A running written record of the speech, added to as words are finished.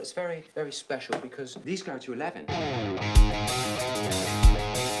It's very, very special because these go to 11.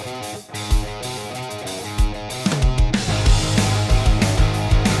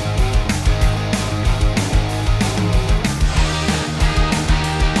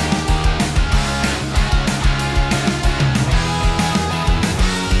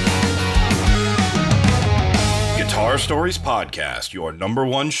 Guitar Stories Podcast, your number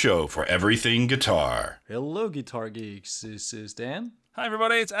one show for everything guitar. Hello, Guitar Geeks. This is Dan. Hi,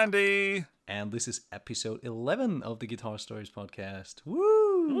 everybody. It's Andy. And this is episode 11 of the Guitar Stories Podcast.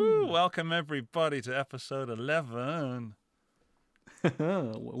 Woo! Woo, welcome, everybody, to episode 11.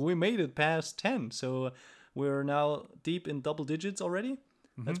 We made it past 10, so we're now deep in double digits already.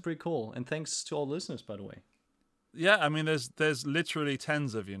 That's pretty cool. And thanks to all listeners, by the way. Yeah, I mean, there's literally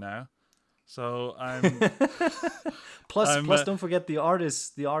tens of you now. So I'm... Plus, don't forget the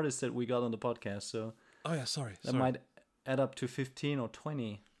artists that we got on the podcast. So Oh, yeah, sorry. that might add up to 15 or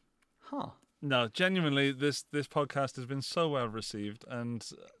 20. Huh. No, genuinely, this podcast has been so well received. And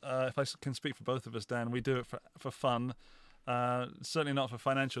if I can speak for both of us, Dan, we do it for fun. Certainly not for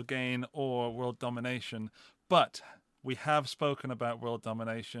financial gain or world domination. But we have spoken about world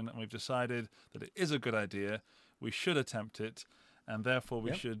domination, and we've decided that it is a good idea. We should attempt it. And therefore,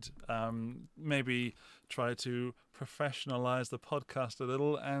 we should maybe try to professionalize the podcast a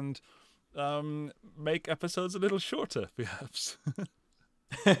little and make episodes a little shorter, perhaps.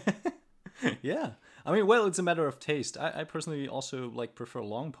 Yeah. I mean, well, it's a matter of taste. I personally also prefer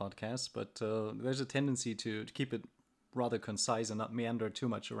long podcasts, but there's a tendency to keep it rather concise and not meander too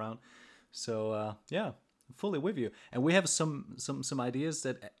much around. So, yeah, I'm fully with you. And we have some ideas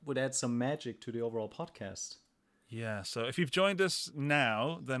that would add some magic to the overall podcast. Yeah, so if you've joined us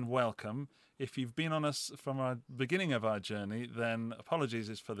now, then welcome. If you've been on us from our beginning of our journey, then apologies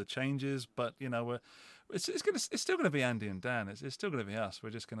is for the changes. But you know, it's still going to be Andy and Dan. It's still going to be us. We're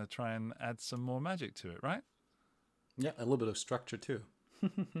just going to try and add some more magic to it, right? Yeah, a little bit of structure too.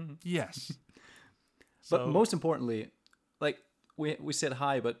 Yes. But most importantly, we said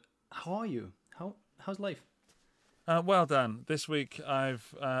hi, but how are you? How's life? Well done. This week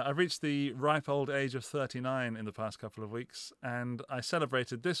I've reached the ripe old age of 39 in the past couple of weeks, and I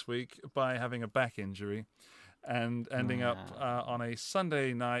celebrated this week by having a back injury and ending up on a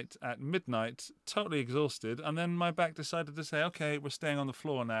Sunday night at midnight, totally exhausted. And then my back decided to say, "Okay, we're staying on the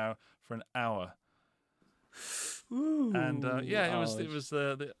floor now for an hour." Ooh, And it was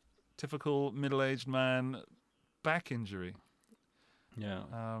the typical middle-aged man back injury. Yeah.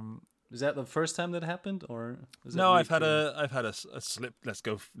 Is that the first time that happened, or is No, it I've had a slip. Let's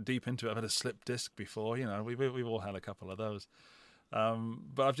go deep into it. I've had a slip disc before. You know, we've all had a couple of those.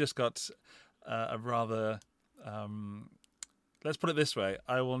 But I've just got a rather. Let's put it this way: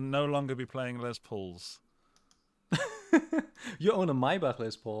 I will no longer be playing Les Pauls. You own a Maybach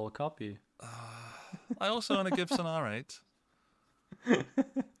Les Paul copy. I also own a Gibson R8.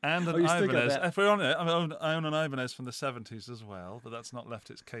 And an you still got Ibanez. that? If we're on it, I own an Ibanez from the 70s as well, but that's not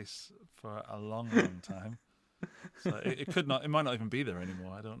left its case for a long, long time. So it might not even be there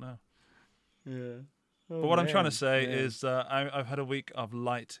anymore. I don't know. Yeah. But what I'm trying to say is I've had a week of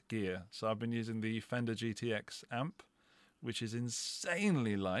light gear. So I've been using the Fender GTX amp, which is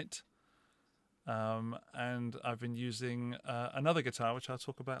insanely light. And I've been using another guitar, which I'll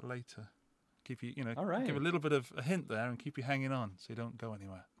talk about later. Keep you, All right. give a little bit of a hint there and keep you hanging on so you don't go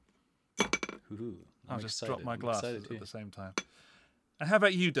anywhere. Ooh, I'll I'm just excited. drop my I'm glasses excited at the same time. And how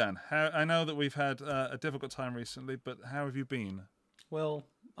about you, Dan? I know that we've had a difficult time recently, but how have you been? Well,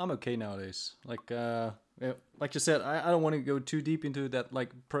 I'm okay nowadays. Like you said, I don't want to go too deep into that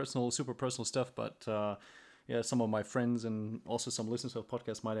super personal stuff, but some of my friends and also some listeners of the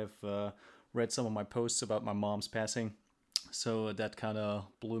podcast might have read some of my posts about my mom's passing. So that kind of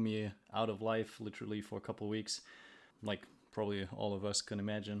blew me out of life literally for a couple of weeks. Like probably all of us can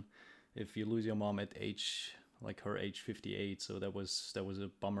imagine if you lose your mom at her age 58. So that was a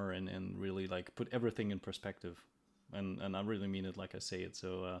bummer and really put everything in perspective. And I really mean it like I say it.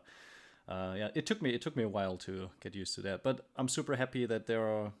 So it took me a while to get used to that. But I'm super happy that there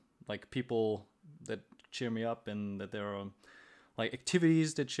are people that cheer me up and that there are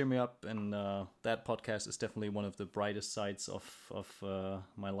activities that cheer me up, and that podcast is definitely one of the brightest sides of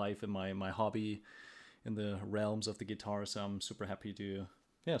my life and my hobby in the realms of the guitar. So I'm super happy to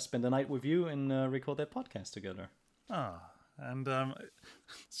spend the night with you and record that podcast together. And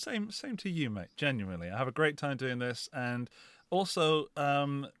same to you, mate. Genuinely, I have a great time doing this, and also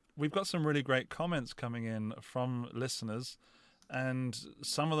we've got some really great comments coming in from listeners. And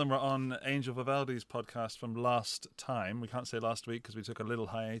some of them were on Angel Vivaldi's podcast from last time. We can't say last week because we took a little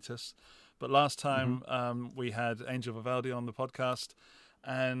hiatus. But last time we had Angel Vivaldi on the podcast.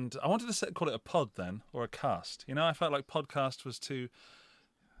 And I wanted to call it a pod then, or a cast. You know, I felt like podcast was too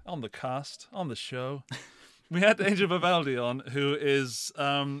on the show. We had Angel Vivaldi on, who is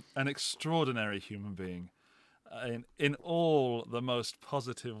an extraordinary human being in all the most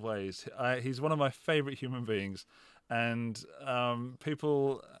positive ways. He's one of my favorite human beings. And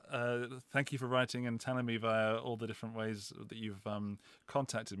people, thank you for writing and telling me via all the different ways that you've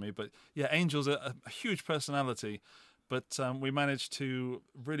contacted me. But yeah, Angel's a huge personality, but we managed to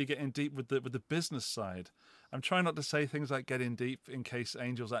really get in deep with the business side. I'm trying not to say things like "get in deep" in case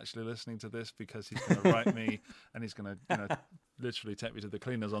Angel's actually listening to this, because he's going to write me and he's going to literally take me to the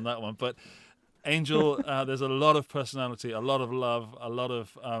cleaners on that one. But Angel, there's a lot of personality, a lot of love, a lot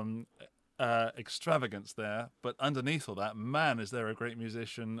of extravagance there, but underneath all that, man, is there a great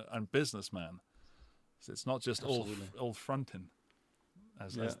musician and businessman. So it's not just all fronting,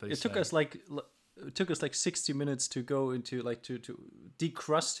 as they say. It took us like 60 minutes to go into like to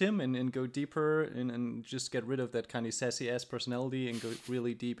decrust him and go deeper and just get rid of that kind of sassy ass personality and go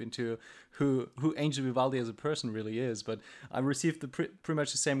really deep into who Angel Vivaldi as a person really is. But I received pretty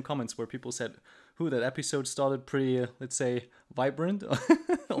much the same comments where people said, that episode started pretty, let's say, vibrant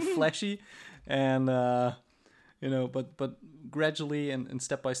or flashy, and but gradually and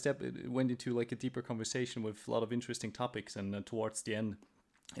step by step it went into like a deeper conversation with a lot of interesting topics, and towards the end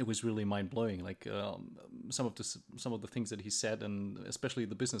it was really mind blowing. Like some of the things that he said, and especially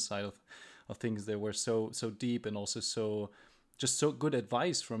the business side of things, they were so deep, and also so good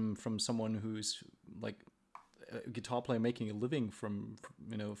advice from someone who's like a guitar player making a living from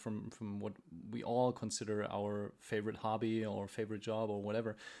what we all consider our favorite hobby or favorite job or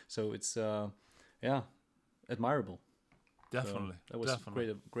whatever. So it's admirable. Definitely. So that was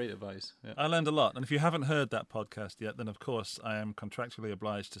great advice. Yeah. I learned a lot. And if you haven't heard that podcast yet, then of course I am contractually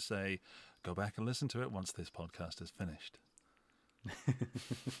obliged to say, go back and listen to it once this podcast is finished.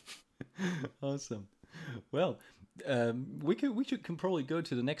 Awesome. Well, we can probably go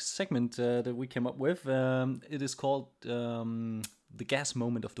to the next segment that we came up with. It is called the gas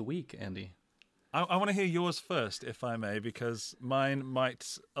moment of the week, Andy. I want to hear yours first, if I may, because mine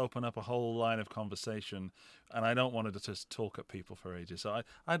might open up a whole line of conversation, and I don't want to just talk at people for ages. So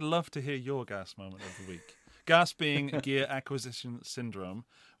I'd love to hear your gas moment of the week. Gas being gear acquisition syndrome.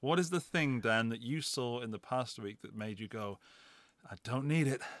 What is the thing, Dan, that you saw in the past week that made you go, I don't need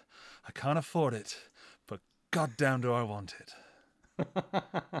it, I can't afford it, but goddamn do I want it?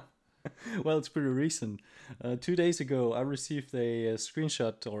 Well, it's pretty recent. 2 days ago, I received a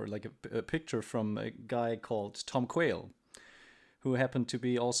screenshot or like a picture from a guy called Tom Quayle, who happened to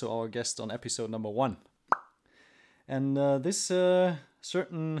be also our guest on episode number 1. And this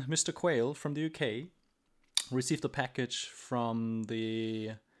certain Mr. Quayle from the UK received a package from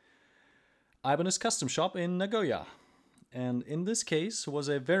the Ibanez Custom Shop in Nagoya. And in this case was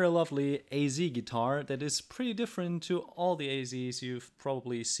a very lovely AZ guitar that is pretty different to all the AZs you've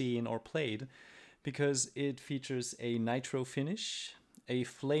probably seen or played, because it features a nitro finish, a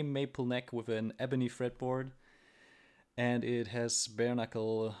flame maple neck with an ebony fretboard, and it has bare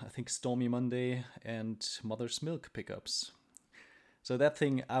knuckle, I think, Stormy Monday and Mother's Milk pickups. So that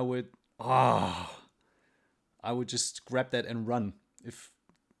thing, I would just grab that and run if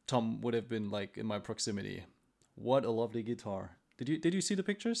Tom would have been like in my proximity. What a lovely guitar. Did you see the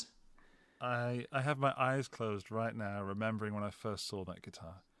pictures? I have my eyes closed right now, remembering when I first saw that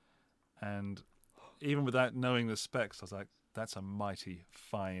guitar. And even without knowing the specs, I was like, that's a mighty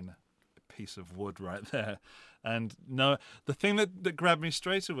fine piece of wood right there. And no, the thing that grabbed me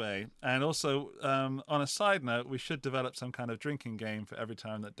straight away, and also on a side note, we should develop some kind of drinking game for every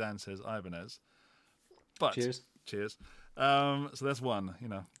time that Dan says Ibanez. But cheers. So that's one,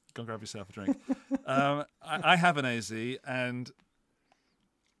 go grab yourself a drink. I have an AZ, and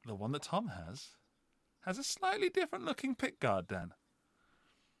the one that Tom has a slightly different looking pickguard, Dan.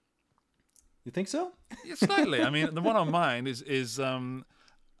 You think so? Yeah, slightly. I mean, the one on mine is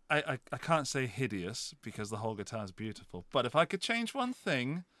I can't say hideous, because the whole guitar is beautiful. But if I could change one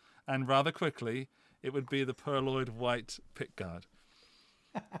thing, and rather quickly, it would be the pearloid white pickguard.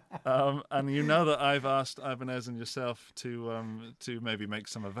 And you know that I've asked Ibanez and yourself to maybe make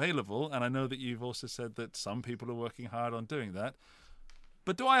some available, and I know that you've also said that some people are working hard on doing that.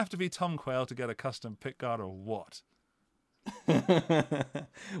 But do I have to be Tom Quayle to get a custom pickguard, or what?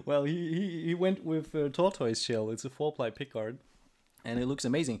 Well, he went with tortoise shell. It's a 4-ply pickguard, and it looks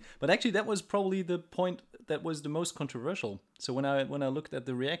amazing. But actually, that was probably the point that was the most controversial. So when I looked at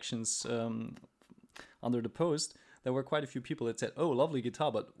the reactions under the post, there were quite a few people that said, "Oh, lovely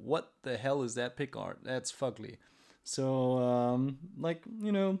guitar, but what the hell is that pickguard? That's fugly." So,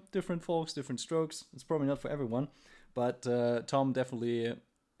 different folks, different strokes. It's probably not for everyone. But Tom definitely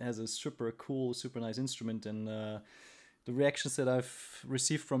has a super cool, super nice instrument, and the reactions that I've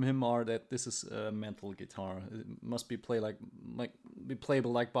received from him are that this is a mental guitar. It must be be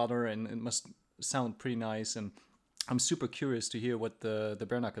playable like butter, and it must sound pretty nice. And I'm super curious to hear what the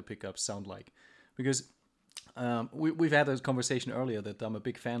bare knuckle pickups sound like, because we've had a conversation earlier that I'm a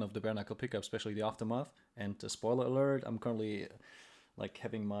big fan of the bare knuckle pickup, especially the Aftermath. And spoiler alert, I'm currently like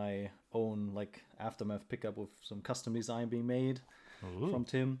having my own like Aftermath pickup with some custom design being made from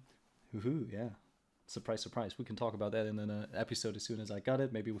Tim. Woohoo, yeah. Surprise, surprise. We can talk about that in an episode as soon as I got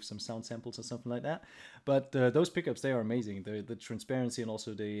it, maybe with some sound samples or something like that. But those pickups, they are amazing. The transparency and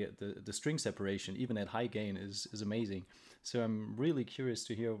also the string separation, even at high gain, is amazing. So I'm really curious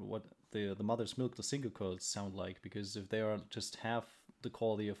to hear what the Mother's Milk, the single coils sound like, because if they are just half the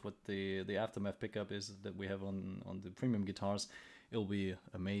quality of what the Aftermath pickup is that we have on the premium guitars, it'll be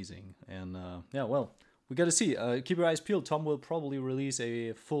amazing. And yeah, well, we got to see. Keep your eyes peeled. Tom will probably release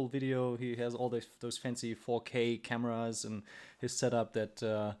a full video. He has all those fancy 4K cameras and his setup that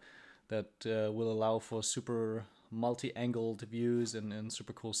will allow for super multi-angled views and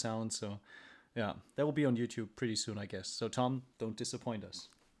super cool sound. So yeah, that will be on YouTube pretty soon, I guess. So Tom, don't disappoint us.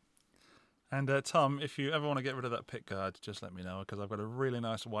 And Tom, if you ever want to get rid of that pick guard, just let me know, because I've got a really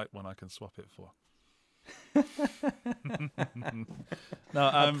nice white one I can swap it for. No,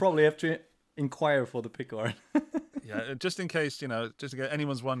 I'll probably have to inquire for the pick guard. Yeah, just in case, just in case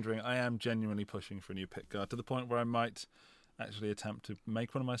anyone's wondering, I am genuinely pushing for a new pick guard to the point where I might actually attempt to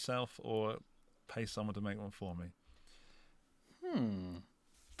make one myself or pay someone to make one for me.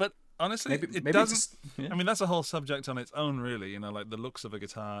 But honestly, maybe doesn't. yeah. I mean, that's a whole subject on its own, really. Like the looks of a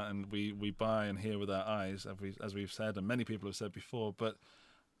guitar, and we buy and hear with our eyes, as we've said, and many people have said before. But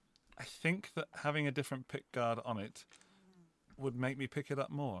I think that having a different pick guard on it would make me pick it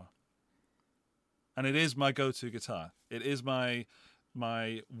up more. And it is my go-to guitar. It is my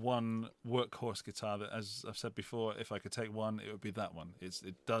one workhorse guitar that, as I've said before, if I could take one, it would be that one.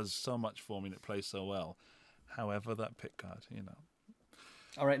 It does so much for me and it plays so well. However, that pick guard,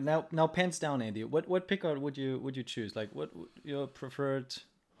 All right, now pants down, Andy. What pick guard would you choose? Like, what would your preferred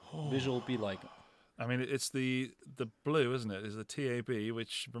visual be like? I mean, it's the blue, isn't it? It's the TAB,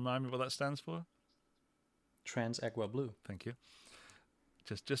 which, remind me what that stands for? Trans Aqua Blue. Thank you.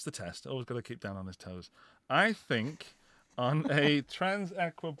 Just the test. Always got to keep down on his toes. I think on a Trans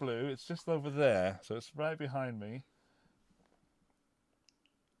Aqua Blue, it's just over there, so it's right behind me.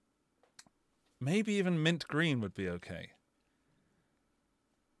 Maybe even mint green would be okay.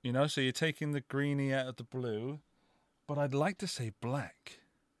 So you're taking the greeny out of the blue, but I'd like to say black.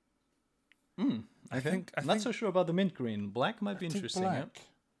 I think I'm not so sure about the mint green. Black might be interesting. Black. Yeah?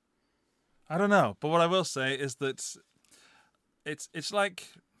 I don't know, but what I will say is that it's like,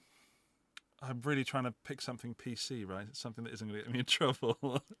 I'm really trying to pick something PC, right? It's something that isn't going to get me in trouble.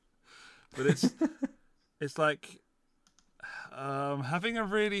 But it's like having a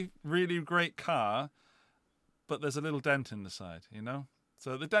really, really great car, but there's a little dent in the side,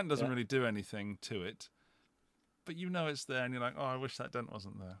 So the dent doesn't really do anything to it, but it's there, and you're like, oh, I wish that dent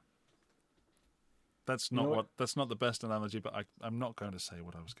wasn't there. That's not that's not the best analogy, but I'm not going to say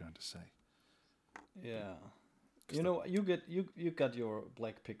what I was going to say. Yeah. You got your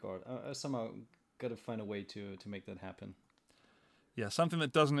black pick guard. I somehow got to find a way to make that happen. Yeah, something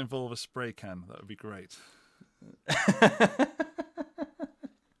that doesn't involve a spray can. That would be great.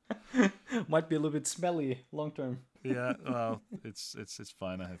 Might be a little bit smelly long term. Yeah, well, it's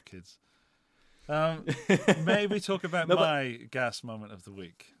fine. I have kids. Maybe talk about my gas moment of the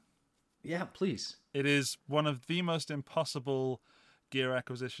week. Yeah, please. It is one of the most impossible gear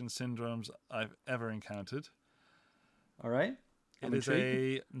acquisition syndromes I've ever encountered. All right. It is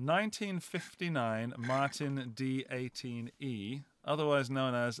a 1959 Martin D18E, otherwise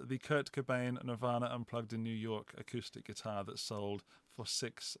known as the Kurt Cobain Nirvana Unplugged in New York acoustic guitar that sold for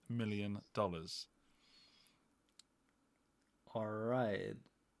 $6 million. All right.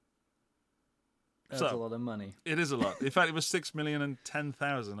 That's a lot of money. It is a lot. In fact, it was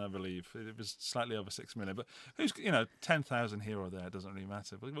 6,010,000, I believe. It was slightly over 6 million. But who's 10,000 here or there? It doesn't really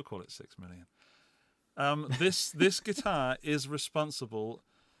matter. But we'll call it 6 million. This guitar is responsible.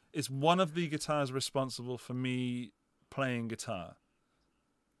 It's one of the guitars responsible for me playing guitar.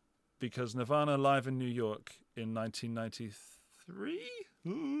 Because Nirvana Live in New York in 1993?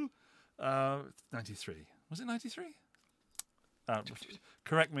 93. Was it 93?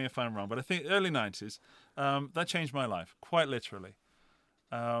 Correct me if I'm wrong, but I think early 90s. That changed my life, quite literally.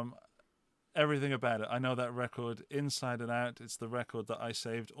 Everything about it. I know that record inside and out. It's the record that I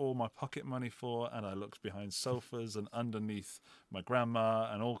saved all my pocket money for, and I looked behind sofas and underneath my grandma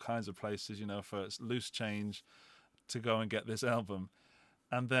and all kinds of places, for loose change to go and get this album.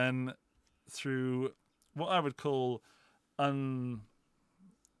 And then through what I would call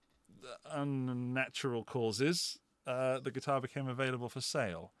unnatural causes, the guitar became available for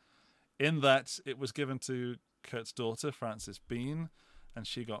sale. In that it was given to Kurt's daughter, Frances Bean, and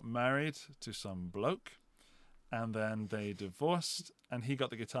she got married to some bloke, and then they divorced, and he got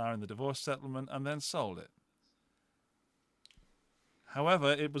the guitar in the divorce settlement and then sold it.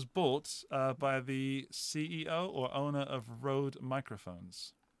 However, it was bought by the CEO or owner of Rode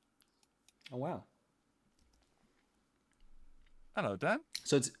Microphones. Oh wow! Hello, Dan.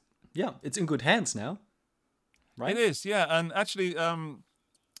 So it's in good hands now, right? It is, yeah. And actually,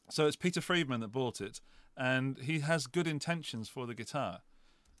 so it's Peter Friedman that bought it, and he has good intentions for the guitar.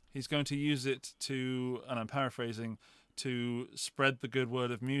 He's going to use it to, and I'm paraphrasing, to spread the good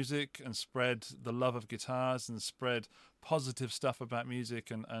word of music and spread the love of guitars and spread positive stuff about music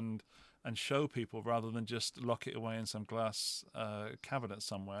and show people rather than just lock it away in some glass cabinet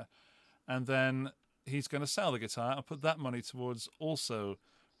somewhere. And then he's going to sell the guitar and put that money towards also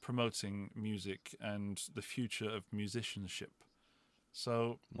promoting music and the future of musicianship.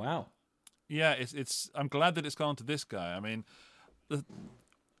 So Wow. yeah, it's. I'm glad that it's gone to this guy. I mean,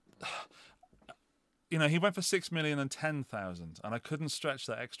 he went for 6 million and 10,000, and I couldn't stretch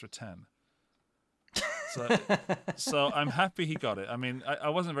that extra 10. So I'm happy he got it. I mean, I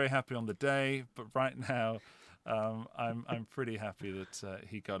wasn't very happy on the day, but right now, I'm pretty happy that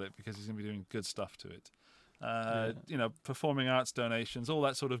he got it because he's going to be doing good stuff to it. Performing arts donations, all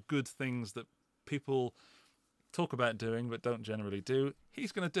that sort of good things that people talk about doing but don't generally do.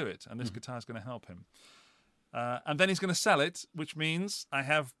 He's going to do it, and this guitar is going to help him. And then he's going to sell it, which means I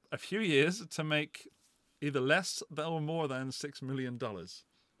have a few years to make either less or more than $6 million.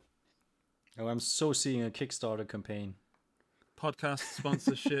 Oh, I'm so seeing a Kickstarter campaign. Podcast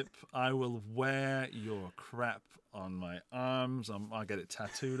sponsorship. I will wear your crap on my arms. I'll get it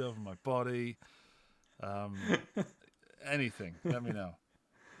tattooed over my body. Anything. Let me know.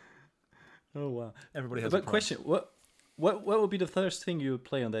 Oh wow! Everybody has But a price. question: what would be the first thing you would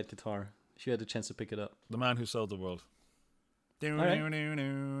play on that guitar if you had the chance to pick it up? The Man Who Sold the World. Yeah.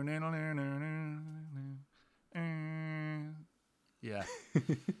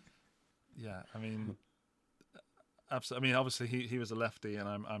 Yeah, I mean, absolutely. I mean, obviously he was a lefty and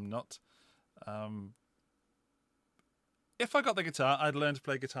I'm not. If I got the guitar, I'd learn to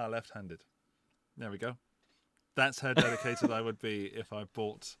play guitar left-handed. There we go. That's how dedicated I would be if I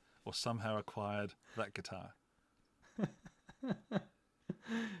bought or somehow acquired that guitar.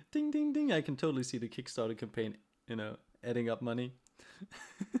 Ding ding ding! I can totally see the Kickstarter campaign. Adding up money.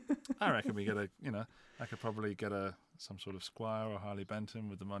 I reckon I could probably get some sort of Squire or Harley Benton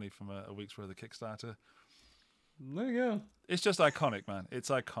with the money from a week's worth of Kickstarter. There you go. It's just iconic, man. It's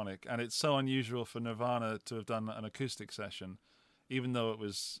iconic, and it's so unusual for Nirvana to have done an acoustic session, even though it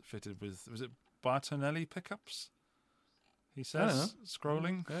was fitted with, was it Bartonelli pickups? He says,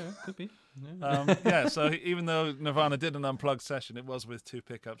 scrolling. Yeah, could be. Yeah. Yeah, so even though Nirvana did an unplugged session, it was with 2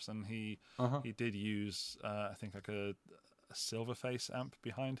 pickups, and he did use, I think, like a Silverface amp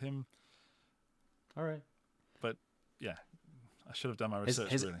behind him. All right. But yeah, I should have done my research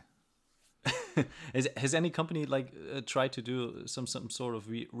really. Has any company tried to do some sort of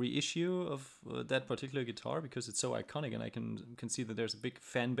reissue of that particular guitar, because it's so iconic, and I can see that there's a big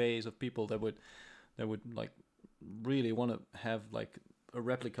fan base of people that would like really want to have like a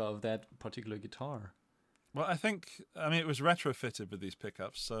replica of that particular guitar. Well, I mean it was retrofitted with these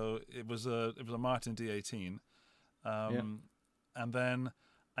pickups, so it was a Martin D18, and then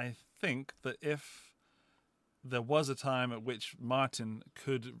I think that if there was a time at which Martin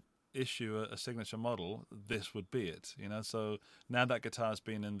could issue a signature model, this would be it. So now that guitar's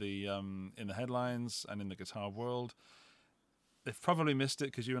been in the headlines and in the guitar world, they've probably missed it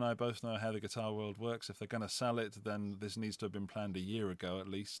because you and I both know how the guitar world works. If they're going to sell it, then this needs to have been planned a year ago at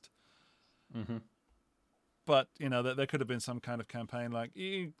least. Mm-hmm. But there could have been some kind of campaign like,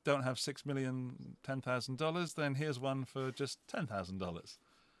 you don't have $6,010,000, then here's one for just $10,000.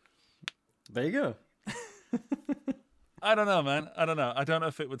 There you go. I don't know, man. I don't know. I don't know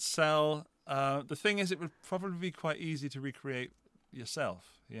if it would sell. The thing is, it would probably be quite easy to recreate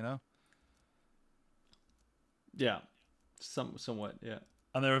yourself, Yeah, somewhat, yeah.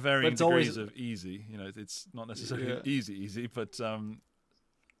 And there are varying it's degrees always- of easy. It's not necessarily easy, but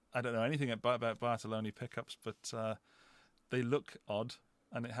I don't know anything about Bartoloni pickups, but they look odd,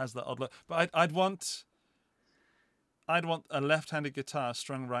 and it has that odd look. But I'd want a left-handed guitar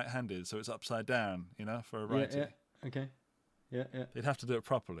strung right-handed, so it's upside down, for a righty. Yeah. Okay. Yeah. They'd have to do it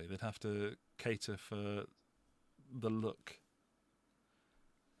properly. They'd have to cater for the look.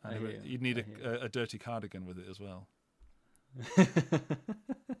 And you'd need a dirty cardigan with it as well.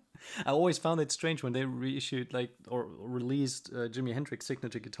 I always found it strange when they reissued or released Jimi Hendrix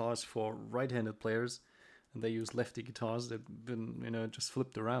signature guitars for right-handed players, and they used lefty guitars that been just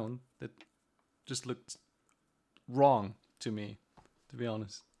flipped around. That just looked wrong to me, to be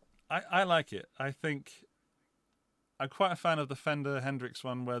honest. I like it. I think I'm quite a fan of the Fender Hendrix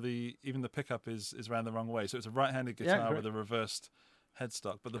one where even the pickup is around the wrong way. So it's a right-handed guitar with a reversed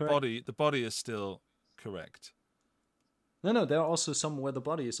headstock, but the body is still correct. No, there are also some where the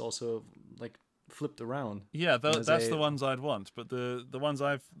body is also like flipped around. Yeah, that's the ones I'd want. But the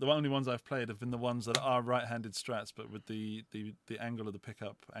only ones I've played have been the ones that are right-handed Strats, but with the angle of the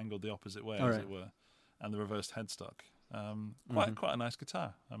pickup angled the opposite way, as it were, and the reversed headstock. Quite a nice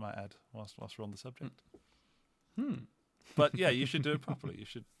guitar, I might add, whilst we're on the subject. But yeah, you should do it properly. You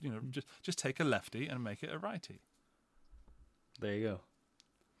should just take a lefty and make it a righty. There you go.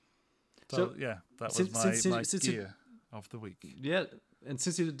 So yeah, that was my gear of the week. Yeah, and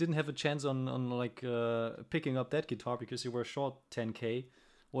since you didn't have a chance on picking up that guitar because you were short 10K,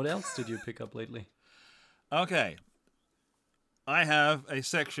 what else did you pick up lately? Okay, I have a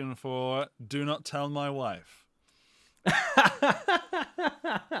section for Do Not Tell My Wife.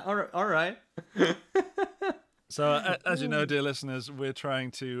 All right. So, as you know, dear listeners, we're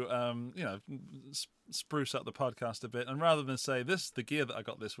trying to, spruce up the podcast a bit. And rather than say the gear that I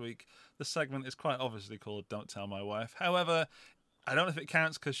got this week, the segment is quite obviously called Don't Tell My Wife. However, I don't know if it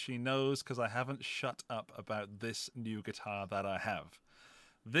counts because she knows, because I haven't shut up about this new guitar that I have.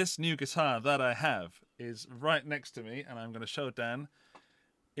 This new guitar that I have is right next to me, and I'm going to show Dan.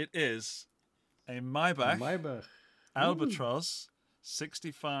 It is a Maybach. Albatross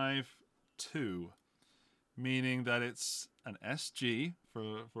 65-2, meaning that it's an SG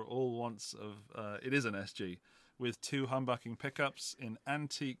for all wants of it is an SG with 2 humbucking pickups in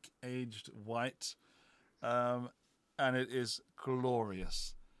antique aged white, and it is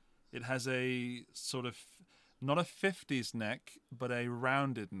glorious. It has a sort of not a 50s neck, but a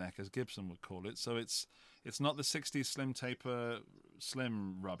rounded neck, as Gibson would call it. So it's not the 60s slim taper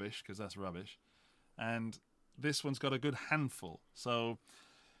slim rubbish, because that's rubbish, and this one's got a good handful. So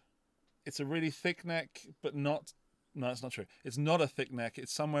it's a really thick neck, but not... No, it's not true. It's not a thick neck.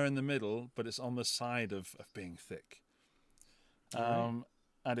 It's somewhere in the middle, but it's on the side of being thick. And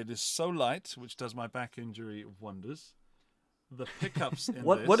it is so light, which does my back injury wonders. The pickups in this...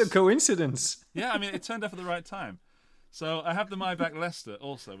 What a coincidence. Yeah, I mean, it turned up at the right time. So I have the Maybach Leicester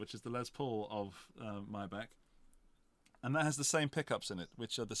also, which is the Les Paul of Maybach. And that has the same pickups in it,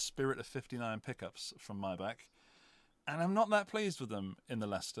 which are the Spirit of 59 pickups from Maybach. And I'm not that pleased with them in the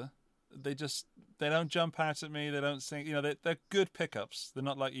Leicester. They don't jump out at me. They don't sing. They're good pickups. They're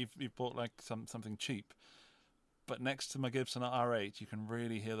not like you've bought like something cheap. But next to my Gibson R8, you can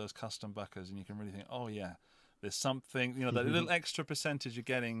really hear those custom buckers, and you can really think, oh yeah, there's something. That little extra percentage you're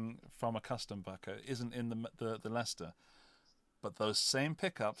getting from a custom bucker isn't in the Leicester. But those same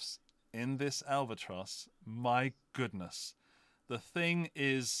pickups in this Albatross, my goodness, the thing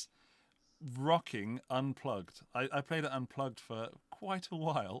is rocking unplugged. I played it unplugged for quite a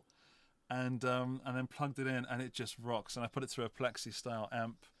while, and then plugged it in, and it just rocks. And I put it through a Plexi style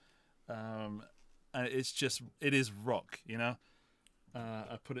amp, and it is rock.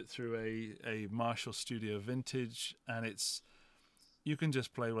 I put it through a Marshall Studio Vintage, and you can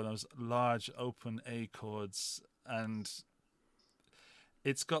just play one of those large open A chords, and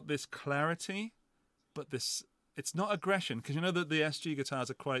it's got this clarity, but it's not aggression, because that the SG guitars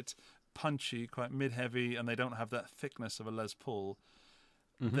are quite punchy, quite mid-heavy, and they don't have that thickness of a Les Paul.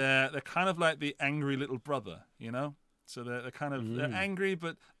 Mm-hmm. They're kind of like the angry little brother, So they're kind of they're angry,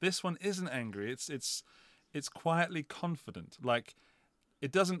 but this one isn't angry. It's quietly confident. Like,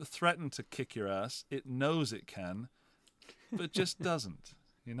 it doesn't threaten to kick your ass. It knows it can, but just doesn't.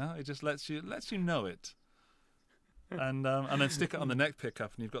 It just lets you know it. And then stick it on the neck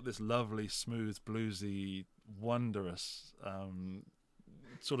pickup, and you've got this lovely, smooth, bluesy, wondrous,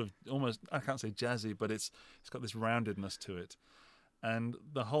 sort of almost, I can't say jazzy, but it's got this roundedness to it. And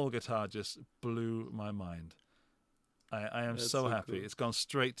the whole guitar just blew my mind. I am so happy. Cool. It's gone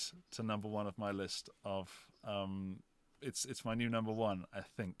straight to number 1 of my list of it's my new number 1, I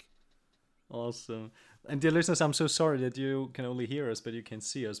think. Awesome. And dear listeners, I'm so sorry that you can only hear us, but you can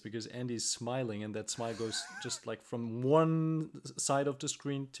see us, because Andy's smiling, and that smile goes just like from one side of the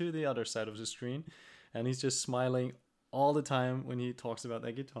screen to the other side of the screen. And he's just smiling all the time when he talks about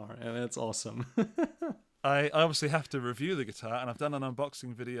that guitar. And it's awesome. I obviously have to review the guitar, and I've done an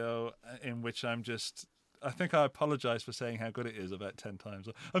unboxing video in which I think I apologize for saying how good it is about 10 times.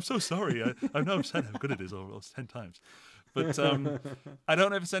 I'm so sorry. I know I've said how good it is almost 10 times. But I don't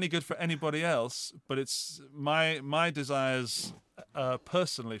know if it's any good for anybody else. But it's my desires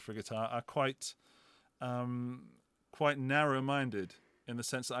personally for guitar are quite narrow-minded in the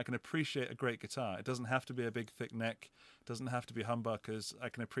sense that I can appreciate a great guitar. It doesn't have to be a big thick neck. It doesn't have to be humbuckers. I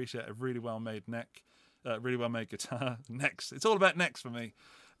can appreciate a really well-made neck, really well-made guitar. Necks. It's all about necks for me.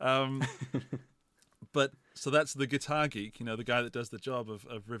 But so that's the guitar geek, the guy that does the job of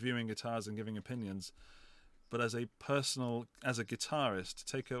reviewing guitars and giving opinions. But as a guitarist,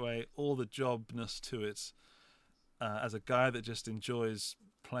 take away all the jobness to it, as a guy that just enjoys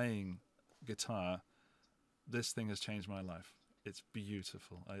playing guitar, this thing has changed my life. It's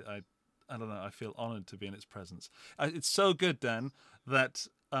beautiful. I don't know. I feel honored to be in its presence. It's so good, Dan, that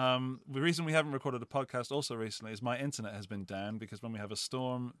the reason we haven't recorded a podcast also recently is my internet has been down because when we have a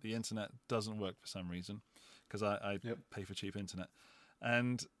storm, the internet doesn't work for some reason because I pay for cheap internet.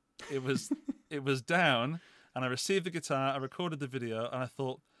 And it was down, and I received the guitar, I recorded the video, and I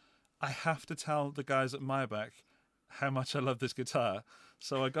thought, I have to tell the guys at Maybach how much I love this guitar.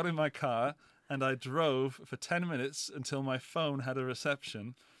 So I got in my car and I drove for 10 minutes until my phone had a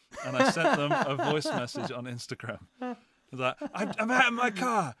reception, and I sent them a voice message on Instagram. I was like, I'm out of my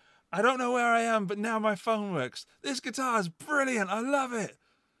car. I don't know where I am, but now my phone works. This guitar is brilliant. I love it.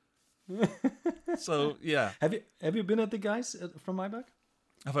 So, yeah. Have you been at the guys from Maybach?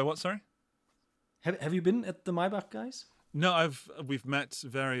 Have I what, sorry? Have you been at the Maybach guys? No, we've met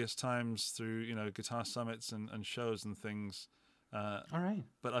various times through, guitar summits and shows and things. All right.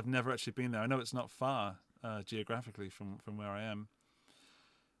 But I've never actually been there. I know it's not far geographically from where I am.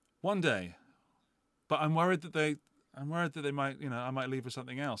 One day. But I'm worried that they might, I might leave with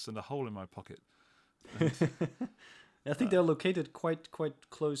something else and a hole in my pocket. I think they're located quite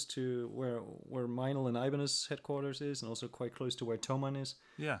close to where Meinl and Ibanez headquarters is, and also quite close to where Thomann is.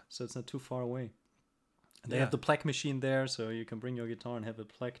 Yeah. So it's not too far away. They have the Plek machine there, so you can bring your guitar and have a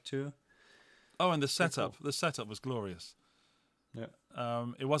Plek too. Oh, and the setup was glorious. Yeah.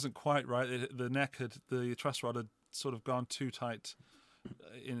 It wasn't quite right. The truss rod had sort of gone too tight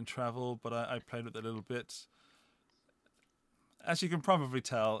in travel, but I played with it a little bit. As you can probably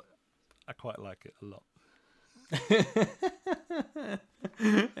tell, I quite like it a lot.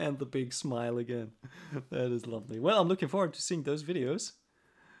 And the big smile again. That is lovely. Well, I'm looking forward to seeing those videos.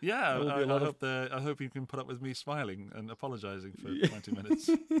 Yeah, I hope you can put up with me smiling and apologizing for 20 minutes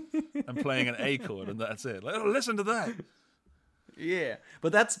and playing an A chord, and that's it. Like, oh, listen to that. Yeah,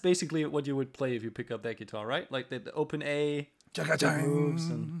 but that's basically what you would play if you pick up that guitar, right? Like the open A, moves,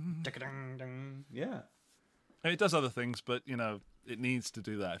 and yeah. It does other things, but it needs to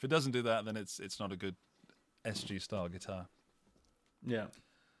do that. If it doesn't do that, then it's not a good SG style guitar. Yeah.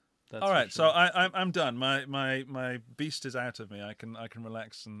 All right, so I'm done. My beast is out of me. I can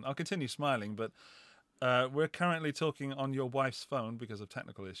relax, and I'll continue smiling. But we're currently talking on your wife's phone because of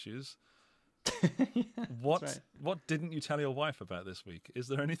technical issues. Yeah, what didn't you tell your wife about this week? Is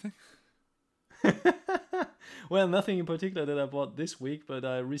there anything? Well, nothing in particular that I bought this week, but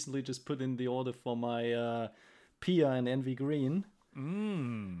I recently just put in the order for my Pia and Envy Green.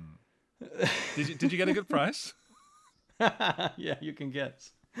 Did you get a good price? Yeah, you can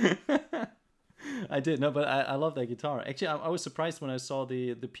guess. I did. No, but I love that guitar. Actually, I was surprised when I saw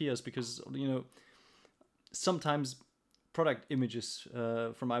the Pias because, sometimes product images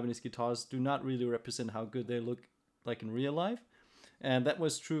from Ibanez guitars do not really represent how good they look like in real life. And that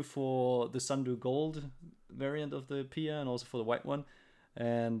was true for the Sundu Gold variant of the Pia and also for the white one.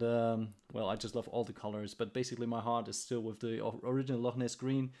 And, I just love all the colors. But basically my heart is still with the original Loch Ness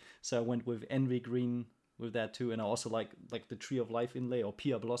Green. So I went with Envy Green with that too. And I also like the Tree of Life inlay, or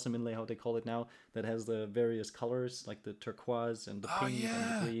Pia Blossom inlay, how they call it now, that has the various colors, like the turquoise and the pink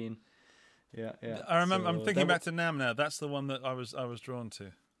and the green. Yeah. I remember. So I'm thinking back to Nam now. That's the one that I was drawn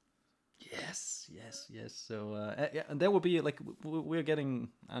to. Yes. So and there will be we're getting,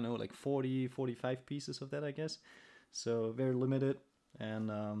 I don't know, like 40, 45 pieces of that, I guess. So very limited, and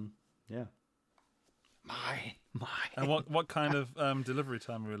my. And what kind of delivery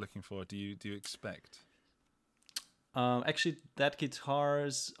time are we looking for? Do you expect? Actually, that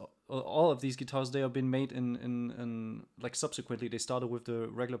guitars, all of these guitars, they have been made in subsequently. They started with the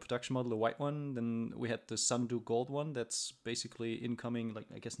regular production model, the white one. Then we had the Sundu Gold one. That's basically incoming,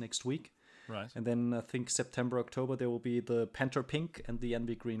 I guess, next week. Right. And then I think September, October, there will be the Panther Pink and the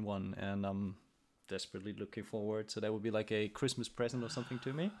Envy Green one. And I'm desperately looking forward. So that would be like a Christmas present or something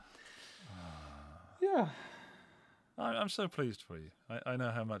to me. Yeah. I'm so pleased for you. I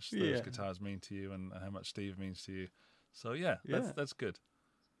know how much those guitars mean to you and how much Steve means to you. So that's good.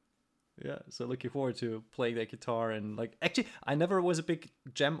 Yeah, so looking forward to playing that guitar. And like, actually, I never was a big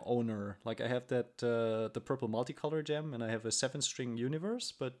gem owner. Like, I have that the purple multicolor gem, and I have a 7-string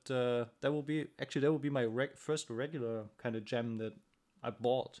Universe. But that will be my first regular kind of gem that I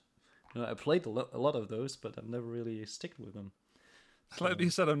bought. I played a lot of those, but I've never really sticked with them. Like you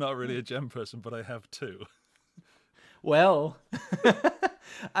said, I'm not really a gem person, but I have two. Well,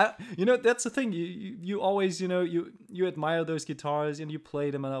 that's the thing. You always, you admire those guitars and you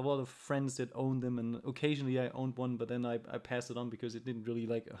play them, and I have a lot of friends that own them, and occasionally I owned one, but then I passed it on because it didn't really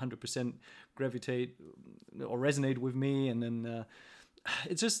 100% gravitate or resonate with me. And then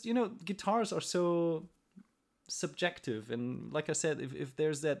it's just, guitars are so subjective, and like I said,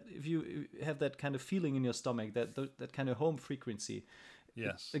 if you have that kind of feeling in your stomach, that kind of home frequency,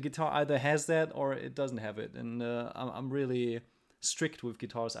 Yes. the guitar either has that or it doesn't have it. And I'm really strict with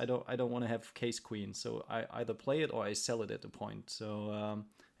guitars. I don't want to have case queen, so I either play it or I sell it at a point. So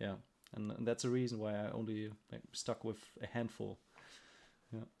yeah, and that's the reason why I only stuck with a handful.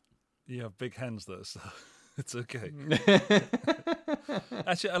 Yeah. You have big hands though, so it's okay.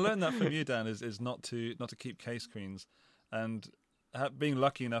 Actually, I learned that from you, Dan, is not to keep case queens, and being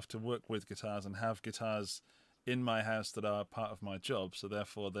lucky enough to work with guitars and have guitars in my house that are part of my job. So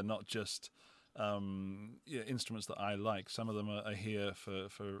therefore, they're not just instruments that I like. Some of them are here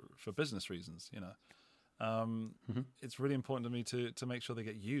for business reasons. It's really important to me to make sure they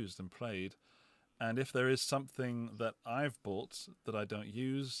get used and played. And if there is something that I've bought that I don't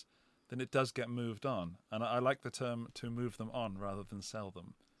use, then it does get moved on. And I like the term to move them on rather than sell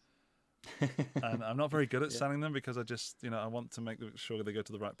them. And I'm not very good at selling them because I just, I want to make sure they go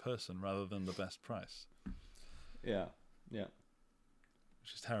to the right person rather than the best price. Yeah.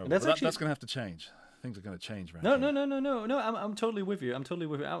 Which is terrible. That's That's going to have to change. Things are going to change, right? No. I'm totally with you. I'm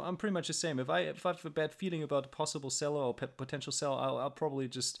pretty much the same. If I have a bad feeling about a possible seller or potential seller, I'll probably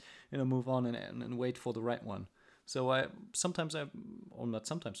just move on and wait for the right one. So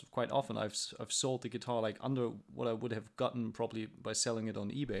quite often I've sold the guitar like under what I would have gotten probably by selling it on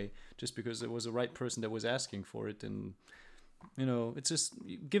eBay, just because there was the right person that was asking for it. And it's just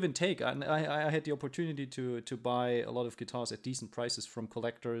give and take. I had the opportunity to buy a lot of guitars at decent prices from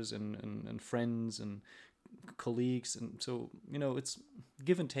collectors and friends and colleagues, and so it's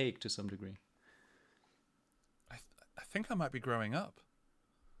give and take to some degree. I think I might be growing up.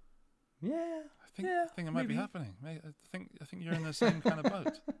 Yeah, I think it might be happening. I think you're in the same kind of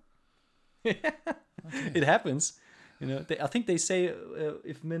boat. Yeah, Okay. It happens. I think they say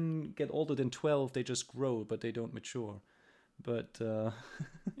if men get older than 12, they just grow, but they don't mature. But Yeah,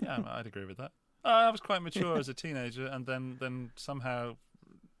 I'd agree with that. I was quite mature as a teenager, and then somehow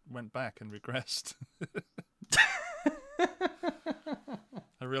went back and regressed.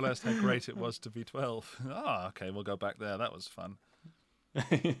 I realised how great it was to be 12. Okay, we'll go back there. That was fun.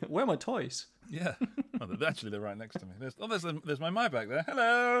 where are my toys? Yeah. Well, they're right next to me. There's my Maybach there.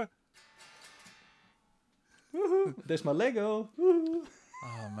 Hello. Woohoo! There's my Lego. Woohoo!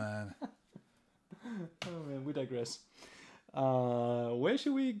 Oh man. Oh man, we digress. Where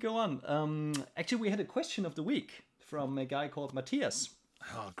should we go on? Actually, we had a question of the week from a guy called Matthias.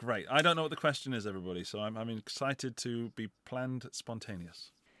 Oh, great. I don't know what the question is, everybody, so I'm excited to be planned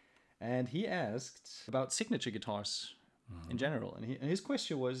spontaneous. And he asked about signature guitars in general. And his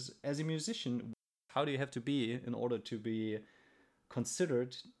question was, as a musician, how do you have to be in order to be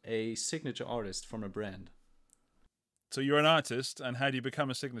considered a signature artist from a brand? So you're an artist, and how do you become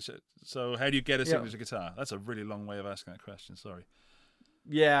a signature? So how do you get a signature guitar? That's a really long way of asking that question. Sorry.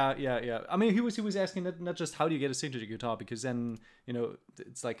 Yeah. I mean, he was asking not just how do you get a signature guitar, because then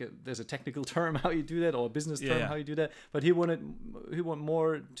it's like there's a technical term how you do that, or a business term how you do that. But he wanted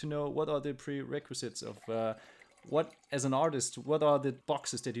more to know what are the prerequisites of what, as an artist, what are the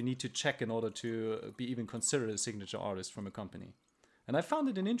boxes that you need to check in order to be even considered a signature artist from a company. And I found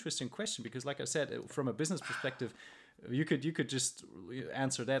it an interesting question because, like I said, from a business perspective, you could just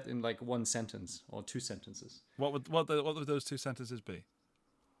answer that in like one sentence or two sentences. What would those two sentences be?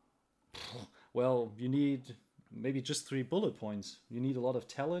 Well, you need maybe just 3 bullet points. You need a lot of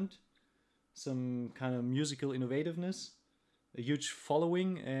talent, some kind of musical innovativeness, a huge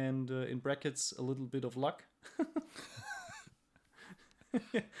following, and in brackets, a little bit of luck.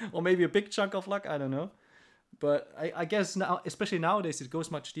 Or maybe a big chunk of luck, I don't know. But I guess now, especially nowadays, it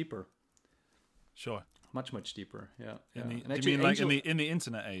goes much deeper. Sure. Much deeper, yeah. Do you mean like in the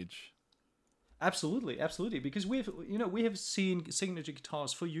internet age? Absolutely, because we have seen signature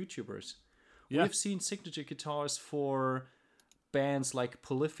guitars for YouTubers. Yeah. We've seen signature guitars for bands like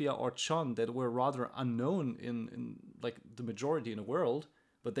Polyphia or Chon that were rather unknown in like the majority in the world,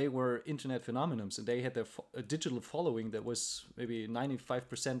 but they were internet phenomenons, and they had a digital following that was maybe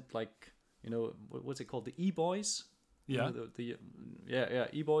 95% like, what's it called, the e-boys. Yeah. The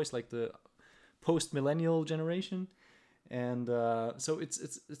e-boys, like the post-millennial generation. And so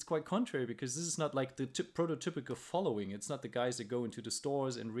it's quite contrary, because this is not like the prototypical following. It's not the guys that go into the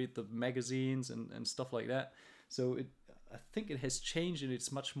stores and read the magazines and stuff like that. So I think it has changed, and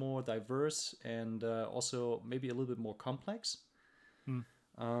it's much more diverse, and also maybe a little bit more complex.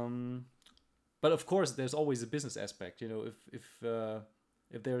 But of course, there's always a business aspect. If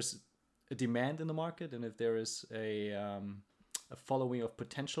there's a demand in the market, and if there is a following of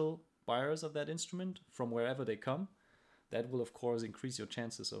potential buyers of that instrument from wherever they come, that will of course increase your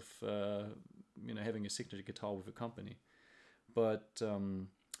chances of having a signature guitar with a company. But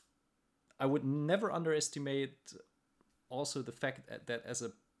I would never underestimate also the fact that as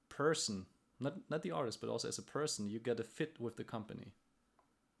a person, not the artist, but also as a person, you get a fit with the company.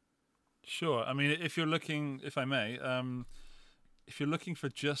 Sure. I mean, if you're looking, if I may, if you're looking for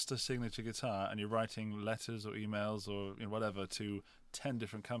just a signature guitar and you're writing letters or emails or whatever to 10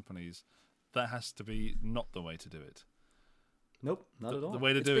 different companies, that has to be not the way to do it. Nope, not at all. The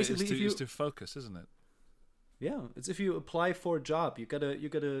way to do it is to focus, isn't it? Yeah, it's if you apply for a job, you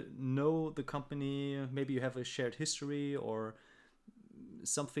gotta know the company. Maybe you have a shared history or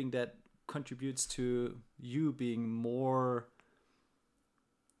something that contributes to you being more,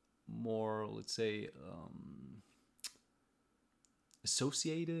 let's say,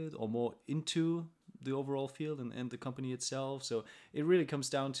 associated or more into the overall field and the company itself. So it really comes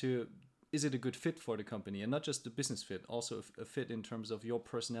down to, is it a good fit for the company, and not just the business fit, also a fit in terms of your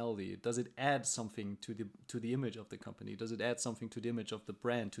personality. Does it add something to the image of the company? Does it add something to the image of the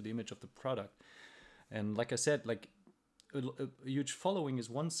brand, to the image of the product? And like I said, like a huge following is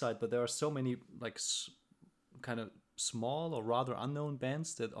one side, but there are so many like kind of small or rather unknown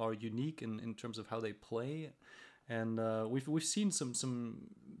bands that are unique in terms of how they play. And we've seen some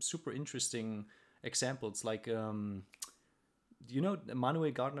super interesting examples, like do you know Manuel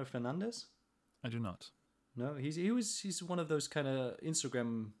Gardner Fernandez? I do not. No, he's one of those kind of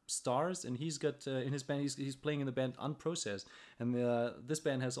Instagram stars, and he's got in his band, he's playing in the band Unprocessed, and this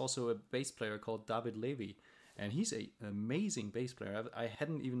band has also a bass player called David Levy, and he's an amazing bass player. I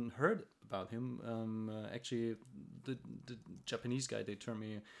hadn't even heard about him. Actually, the Japanese guy, they turned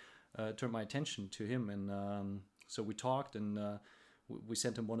my attention to him, and so we talked, and we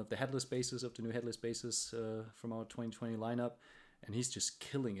sent him one of the headless basses of the new headless basses from our 2020 lineup, and he's just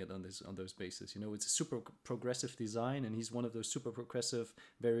killing it on those basses. It's a super progressive design, and he's one of those super progressive,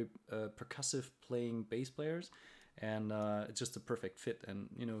 very percussive playing bass players, and it's just a perfect fit. And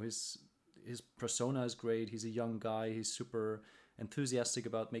his persona is great. He's a young guy. He's super enthusiastic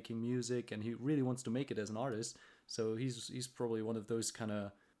about making music, and he really wants to make it as an artist. So he's probably one of those kind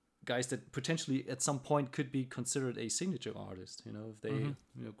of guys that potentially at some point could be considered a signature artist, if they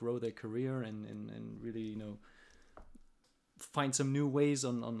grow their career and really find some new ways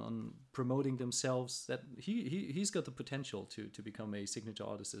on promoting themselves, that he's got the potential to become a signature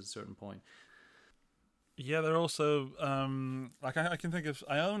artist at a certain point. Yeah, they're also like I can think of,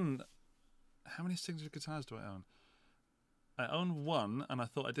 I own, how many signature guitars do I own? I own one, and I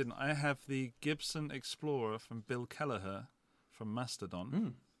thought I didn't. I have the Gibson Explorer from Bill Kelleher from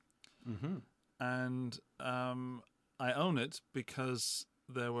Mastodon. And I own it because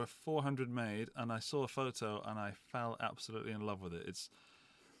there were 400 made, and I saw a photo and I fell absolutely in love with it.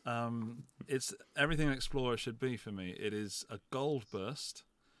 It's everything an Explorer should be for me. It is a gold burst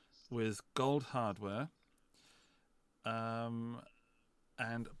with gold hardware, and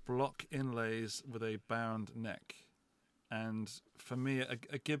block inlays with a bound neck. And for me,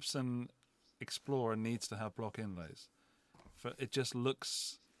 a Gibson Explorer needs to have block inlays. It just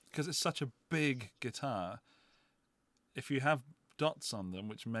looks, because it's such a big guitar, if you have dots on them,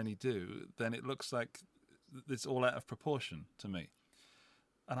 which many do, then it looks like it's all out of proportion to me.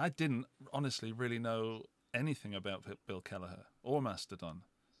 And I didn't honestly really know anything about Bill Kelleher or Mastodon.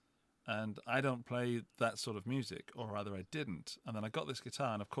 And I don't play that sort of music, or rather I didn't. And then I got this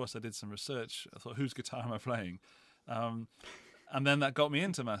guitar, and of course I did some research. I thought, whose guitar am I playing? And then that got me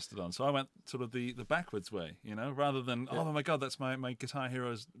into Mastodon. So I went sort of the backwards way, rather than, oh my God, that's my Guitar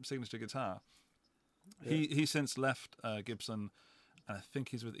Hero's signature guitar. Yeah. He since left Gibson, and I think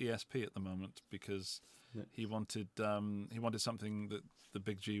he's with ESP at the moment, because he wanted something that the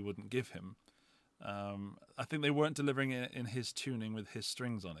Big G wouldn't give him. I think they weren't delivering it in his tuning with his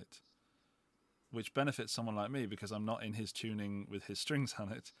strings on it, which benefits someone like me because I'm not in his tuning with his strings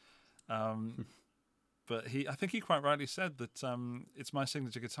on it. But I think he quite rightly said that it's my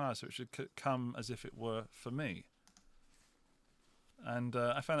signature guitar, so it should come as if it were for me. And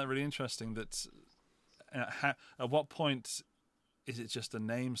I found that really interesting. That at what point is it just a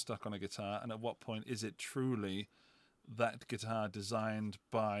name stuck on a guitar, and at what point is it truly that guitar designed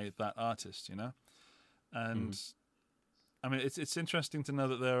by that artist? You know, and I mean, it's interesting to know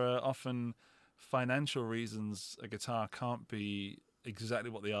that there are often financial reasons a guitar can't be exactly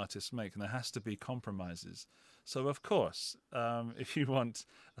what the artists make, and there has to be compromises. So of course, if you want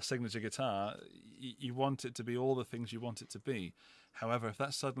a signature guitar, you want it to be all the things you want it to be. However, if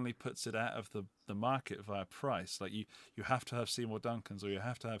that suddenly puts it out of the market via price, like you have to have Seymour Duncans or you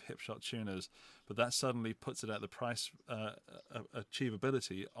have to have Hipshot tuners, but that suddenly puts it at the price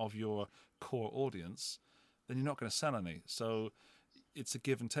achievability of your core audience, then you're not going to sell any. So it's a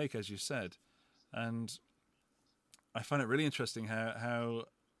give and take, as you said. And I find it really interesting how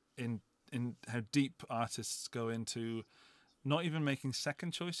deep artists go into not even making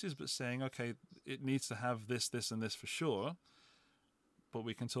second choices, but saying, okay, it needs to have this, this, and this for sure, but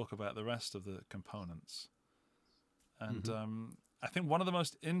we can talk about the rest of the components. And I think one of the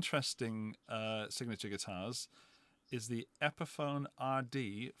most interesting signature guitars is the Epiphone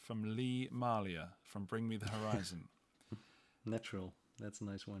RD from Lee Malia from Bring Me the Horizon. Natural. That's a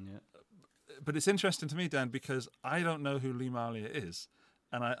nice one, yeah. But it's interesting to me, Dan, because I don't know who Lee Malia is.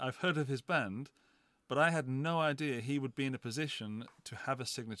 And I've heard of his band, but I had no idea he would be in a position to have a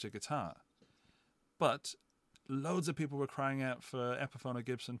signature guitar. But loads of people were crying out for Epiphone or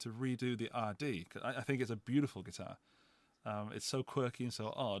Gibson to redo the RD. I think it's a beautiful guitar. It's so quirky and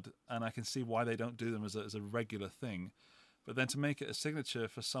so odd, and I can see why they don't do them as a regular thing. But then to make it a signature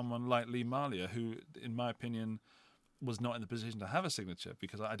for someone like Lee Malia, who, in my opinion, was not in the position to have a signature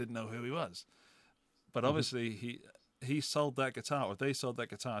because I didn't know who he was. But obviously he sold that guitar, or they sold that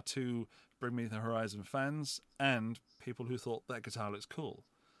guitar to Bring Me the Horizon fans and people who thought that guitar looks cool.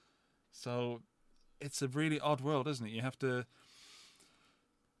 So it's a really odd world, isn't it? You have to...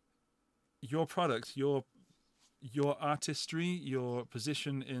 Your product, your artistry, your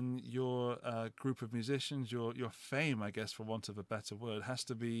position in your group of musicians, your fame, I guess, for want of a better word, has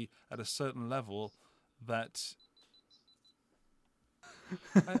to be at a certain level that...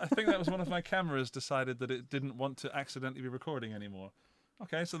 I think that was one of my cameras decided that it didn't want to accidentally be recording anymore.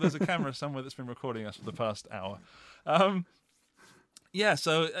 Okay, so there's a camera somewhere that's been recording us for the past hour. Yeah,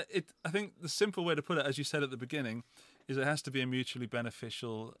 so I think the simple way to put it, as you said at the beginning, is it has to be a mutually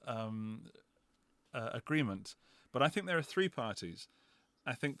beneficial agreement. But I think there are three parties.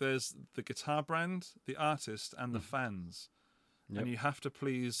 I think there's the guitar brand, the artist, and the fans. Yep. And you have to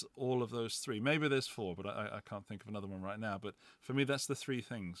please all of those three. Maybe there's four, but I can't think of another one right now. But for me, that's the three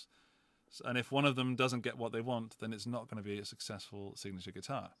things. And if one of them doesn't get what they want, then it's not going to be a successful signature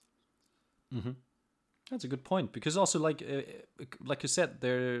guitar. Mm-hmm. That's a good point, because also, like you said,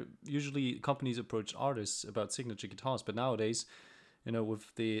 there usually companies approach artists about signature guitars, but nowadays,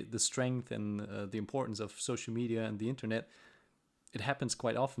 with the strength and the importance of social media and the internet, it happens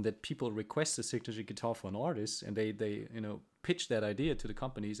quite often that people request a signature guitar for an artist, and they pitch that idea to the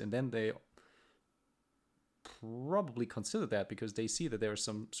companies, and then they probably consider that because they see that there is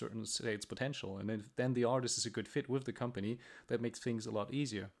some certain sales potential, and then the artist is a good fit with the company. That makes things a lot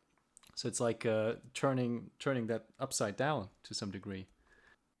easier. So it's like turning that upside down to some degree.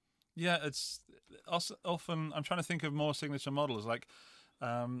 Yeah, it's also often, I'm trying to think of more signature models. Like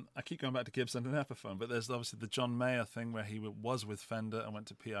I keep going back to Gibson and Epiphone, but there's obviously the John Mayer thing where he was with Fender and went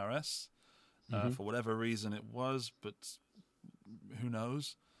to PRS for whatever reason it was, but who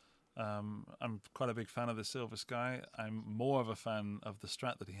knows? I'm quite a big fan of the Silver Sky. I'm more of a fan of the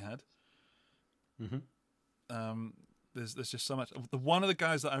Strat that he had. There's just so much. One of the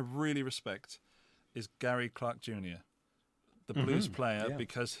guys that I really respect is Gary Clark Jr., the blues player,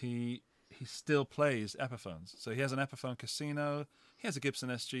 because he still plays Epiphones. So he has an Epiphone Casino. He has a Gibson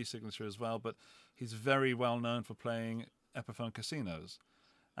SG signature as well, but he's very well known for playing Epiphone Casinos.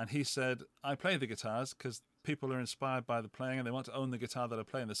 And he said, I play the guitars because people are inspired by the playing and they want to own the guitar that I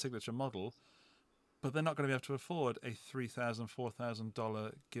play in the signature model, but they're not going to be able to afford a $3,000,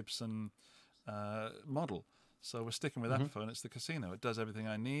 $4,000 Gibson model. So we're sticking with Epiphone. It's the Casino. It does everything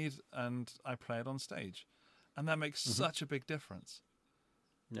I need, and I play it on stage. And that makes such a big difference.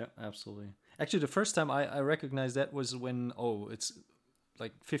 Yeah, absolutely. Actually, the first time I recognized that was when, it's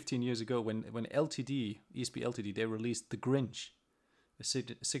like 15 years ago, when LTD, ESP LTD, they released The Grinch, a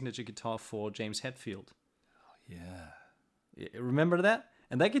signature guitar for James Hetfield. Oh, yeah. Remember that?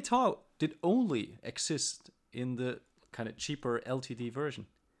 And that guitar did only exist in the kind of cheaper LTD version.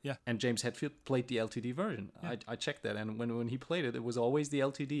 Yeah. And James Hetfield played the LTD version. Yeah. I checked that, and when he played it, it was always the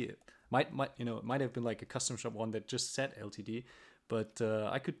LTD. It might have been like a custom shop one that just said LTD, but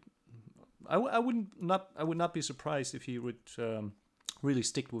I would not be surprised if he would really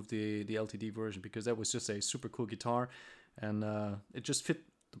stick with the LTD version, because that was just a super cool guitar, and it just fit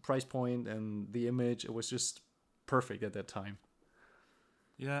the price point and the image. It was just perfect at that time.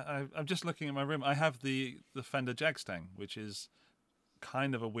 Yeah, I'm just looking at my room. I have the Fender Jagstang, which is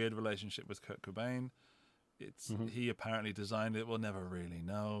kind of a weird relationship with Kurt Cobain. It's he apparently designed it. We'll never really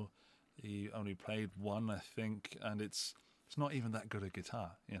know. He only played one, I think, and it's not even that good a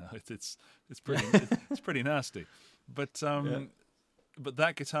guitar. You know, it's pretty it's pretty nasty. But but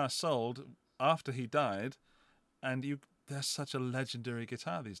that guitar sold after he died, and they're such a legendary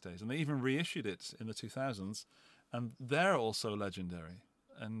guitar these days. And they even reissued it in the 2000s, and they're also legendary.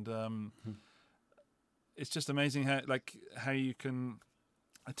 And it's just amazing how you can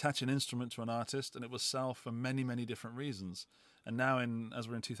attach an instrument to an artist and it will sell for many, many different reasons. And now, as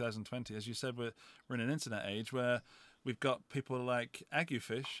we're in 2020, as you said, we're in an internet age where we've got people like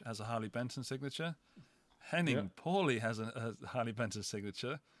Aguefish has a Harley Benton signature, Henning Pauly has a Harley Benton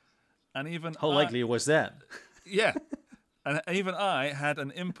signature, and even How likely was that? Yeah. And even I had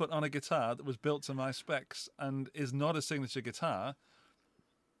an input on a guitar that was built to my specs and is not a signature guitar,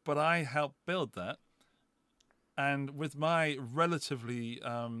 but I helped build that. And with my relatively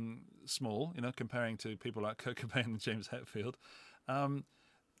small, comparing to people like Kurt Cobain and James Hetfield,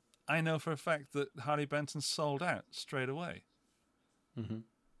 I know for a fact that Harley Benton sold out straight away. Mm-hmm.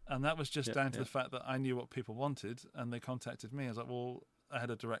 And that was just down to the fact that I knew what people wanted, and they contacted me. I was like, well, I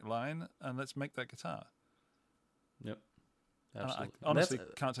had a direct line, and let's make that guitar. Yep. Absolutely. I honestly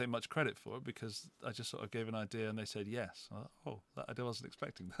can't take much credit for it, because I just sort of gave an idea and they said yes. I thought, I wasn't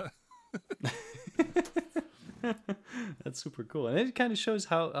expecting that. That's super cool, and it kind of shows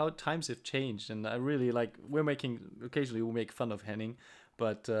how times have changed. And I really occasionally we make fun of Henning,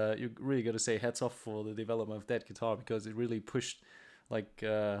 but you really got to say hats off for the development of that guitar, because it really pushed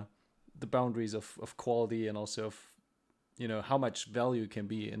the boundaries of quality, and also of how much value can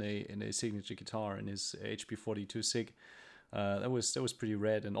be in a signature guitar in his HP 42 Sig. That was pretty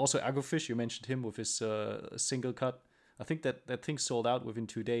rad. And also Aguefish, you mentioned him with his single cut. I think that thing sold out within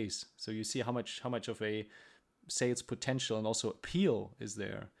 2 days. So you see how much of a sales potential and also appeal is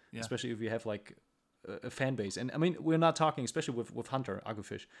there, especially if you have like a fan base. And I mean, we're not talking, especially with Hunter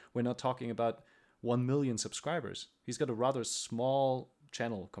Aguefish, we're not talking about 1 million subscribers. He's got a rather small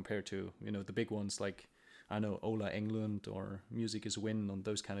channel compared to the big ones like, I know, Ola England or Music is Win on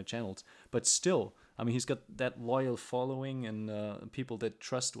those kind of channels. But still, I mean, he's got that loyal following and people that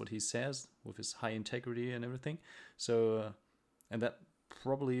trust what he says with his high integrity and everything. So, and that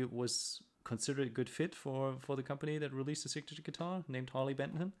probably was considered a good fit for the company that released the signature guitar named Harley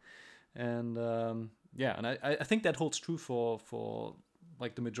Benton. And and I think that holds true for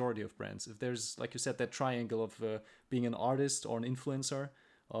like the majority of brands. If there's, like you said, that triangle of being an artist or an influencer,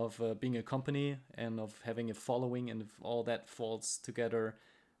 of being a company, and of having a following, and if all that falls together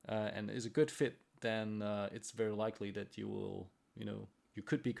and is a good fit, then it's very likely that you will, you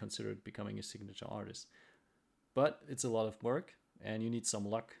could be considered becoming a signature artist. But it's a lot of work, and you need some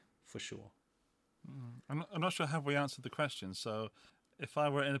luck for sure. I'm not sure how we answered the question. So if I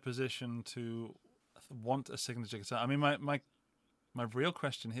were in a position to want a signature guitar, I mean, my real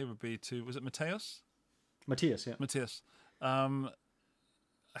question here would be was it Matthias? Matthias, yeah. Matthias.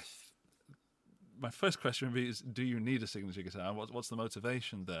 My first question would be: do you need a signature guitar? What's the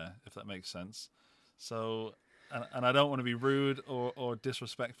motivation there, if that makes sense? So, and I don't want to be rude or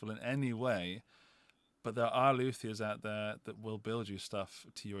disrespectful in any way, but there are luthiers out there that will build you stuff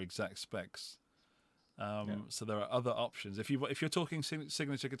to your exact specs. So there are other options. If you're talking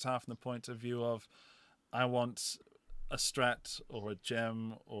signature guitar from the point of view of, I want a Strat or a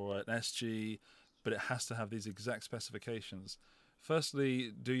Gem or an SG, but it has to have these exact specifications.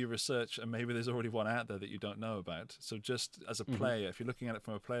 Firstly, do your research, and maybe there's already one out there that you don't know about. So just as a player, if you're looking at it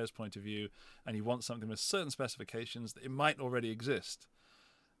from a player's point of view and you want something with certain specifications, it might already exist.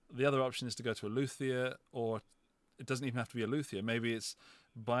 The other option is to go to a luthier, or it doesn't even have to be a luthier. Maybe it's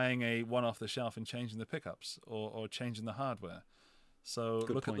buying a one off the shelf and changing the pickups or changing the hardware. So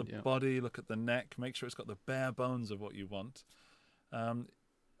look at the body, look at the neck, make sure it's got the bare bones of what you want.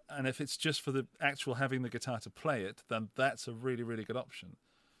 And if it's just for the actual having the guitar to play it, then that's a really, really good option.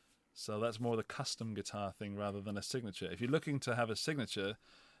 So that's more the custom guitar thing rather than a signature. If you're looking to have a signature,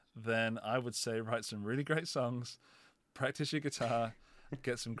 then I would say write some really great songs, practice your guitar,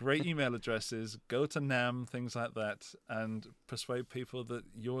 get some great email addresses, go to NAMM, things like that, and persuade people that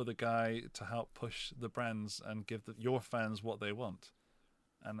you're the guy to help push the brands and give your fans what they want.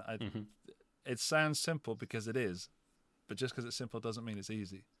 And it sounds simple because it is, but just because it's simple doesn't mean it's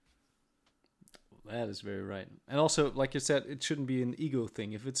easy. That is very right. And also, like you said, it shouldn't be an ego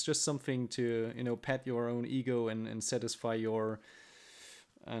thing. If it's just something to, pat your own ego and satisfy your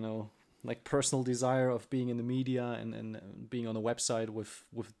I know, like personal desire of being in the media and being on a website with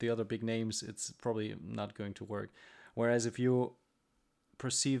the other big names, it's probably not going to work. Whereas if you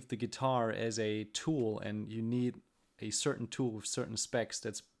perceive the guitar as a tool and you need a certain tool with certain specs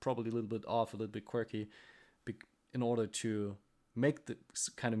that's probably a little bit off, a little bit quirky, in order to make the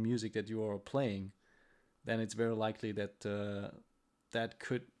kind of music that you are playing, then it's very likely that that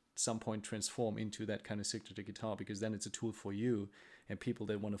could some point transform into that kind of signature guitar, because then it's a tool for you, and people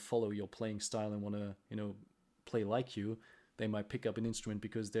that want to follow your playing style and want to, you know, play like you, they might pick up an instrument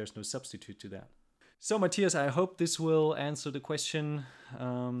because there's no substitute to that. So Matthias, I hope this will answer the question.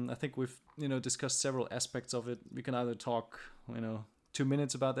 I think we've, you know, discussed several aspects of it. We can either talk, you know, 2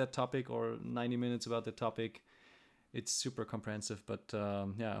 minutes about that topic or 90 minutes about the topic. It's super comprehensive, but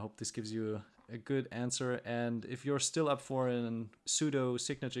yeah, I hope this gives you a good answer. And if you're still up for a pseudo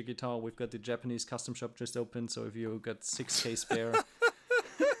signature guitar, we've got the Japanese custom shop just open. So if you got 6K spare,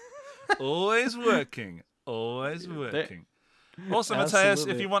 Always working. Always working. Also, Matthias,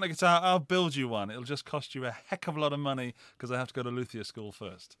 if you want a guitar, I'll build you one. It'll just cost you a heck of a lot of money because I have to go to luthier school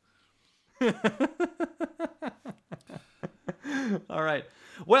first. All right.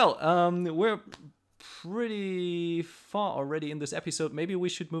 Well, we're pretty far already in this episode. Maybe we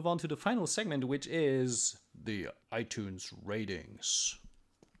should move on to the final segment, which is the iTunes ratings.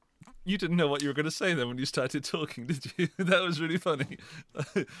 You didn't know what you were going to say then when you started talking, did you? That was really funny.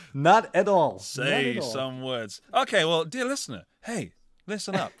 Not at all. Say some words. Okay, well, dear listener, hey,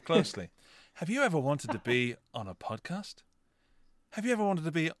 listen up closely. Have you ever wanted to be on a podcast? Have you ever wanted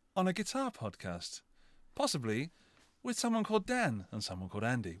to be on a guitar podcast? Possibly with someone called Dan and someone called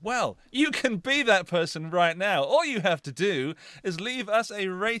Andy. Well, you can be that person right now. All you have to do is leave us a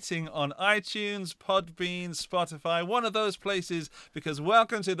rating on iTunes, Podbean, Spotify, one of those places, because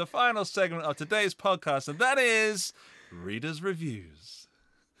welcome to the final segment of today's podcast, and that is Reader's Reviews.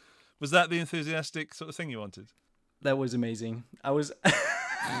 Was that the enthusiastic sort of thing you wanted? That was amazing. I was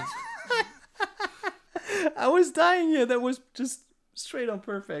I was dying here. That was just straight on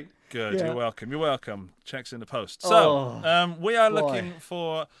perfect. Good, yeah. You're welcome. You're welcome. Checks in the post. So, we are looking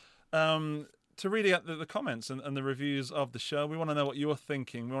for to read out the comments and the reviews of the show. We want to know what you're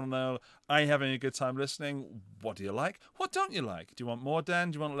thinking. We want to know, are you having a good time listening? What do you like? What don't you like? Do you want more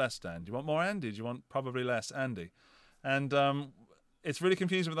Dan? Do you want less Dan? Do you want more Andy? Do you want probably less Andy? And it's really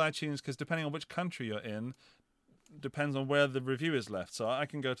confusing with iTunes because depending on which country you're in, depends on where the review is left. So I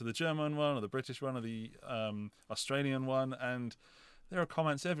can go to the German one or the British one or the Australian one, and there are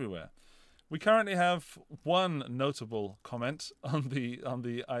comments everywhere. We currently have one notable comment on the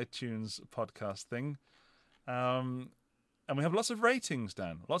iTunes podcast thing, and we have lots of ratings,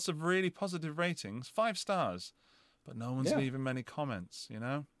 Dan. Lots of really positive ratings, 5 stars, but no one's leaving many comments. You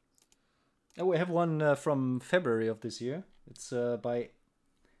know. Oh, we have one from February of this year. It's by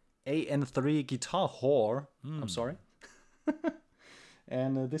AN3 Guitar Whore. I'm sorry.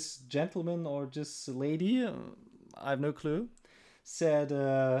 And this gentleman or just lady, I have no clue, said,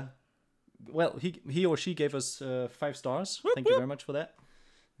 well, he or she gave us 5 stars. Thank you very much for that.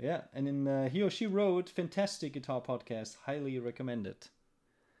 Yeah, and then he or she wrote, fantastic guitar podcast, highly recommended.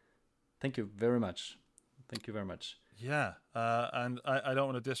 Thank you very much. Thank you very much. Yeah, and I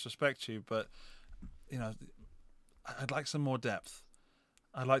don't want to disrespect you, but, you know, I'd like some more depth.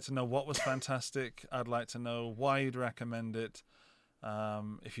 I'd like to know what was fantastic. I'd like to know why you'd recommend it.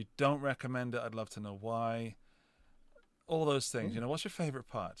 If you don't recommend it, I'd love to know why. All those things. You know, what's your favorite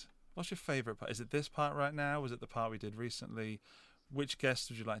part? What's your favorite part? Is it this part right now? Was it the part we did recently? Which guests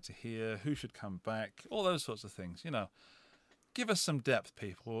would you like to hear? Who should come back? All those sorts of things. You know, give us some depth,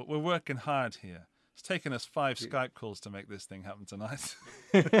 people. We're working hard here. It's taken us 5 Skype calls to make this thing happen tonight.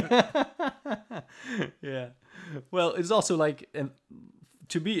 Yeah. Well, it's also like, and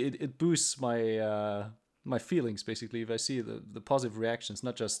to me, it boosts my my feelings, basically, if I see the positive reactions,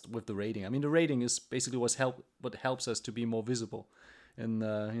 not just with the rating. I mean, the rating is basically what helps us to be more visible and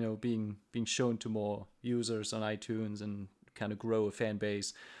you know, being shown to more users on iTunes and kind of grow a fan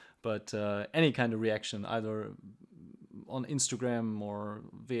base. But any kind of reaction, either on Instagram or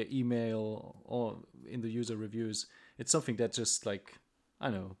via email or in the user reviews, it's something that just, like,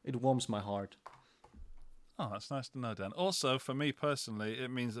 I don't know, it warms my heart. Oh, that's nice to know, Dan. Also, for me personally, it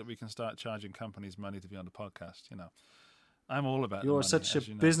means that we can start charging companies money to be on the podcast. You know, I'm all about. You're money, such a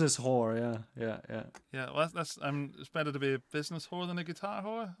business whore, yeah. Yeah, well, that's. It's better to be a business whore than a guitar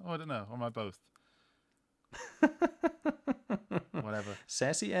whore. Or I don't know. Or am I both? Whatever.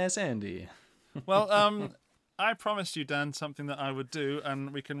 Sassy ass Andy. Well, I promised you, Dan, something that I would do,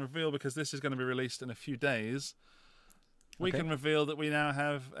 and we can reveal, because this is going to be released in a few days. We can reveal that we now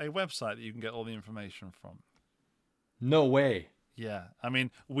have a website that you can get all the information from. No way. Yeah, I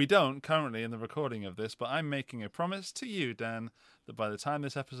mean, we don't currently in the recording of this, but I'm making a promise to you, Dan, that by the time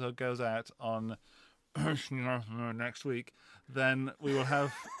this episode goes out on next week, then we will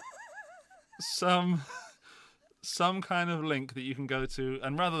have some kind of link that you can go to,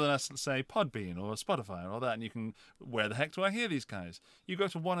 and rather than us say Podbean or Spotify or all that, and you can, where the heck do I hear these guys? You go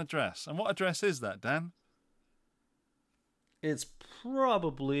to one address. And what address is that, Dan? It's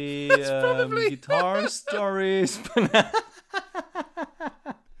probably, probably- Guitar Stories.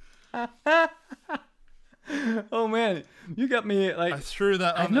 Oh man, you got me like I threw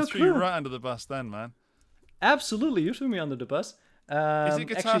that I have on. no I threw you clue. right under the bus then, man. Absolutely, you threw me under the bus. Is it Actually, you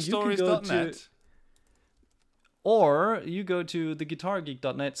can go guitarstories.net? to, or you go to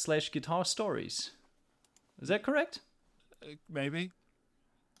theguitargeek.net/guitar stories. Is that correct? Maybe.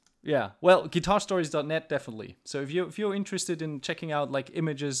 Yeah. Well, guitarstories.net definitely. So if you're interested in checking out like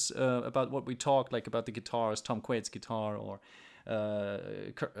images about what we talked, like about the guitars, Tom Quaide's guitar, or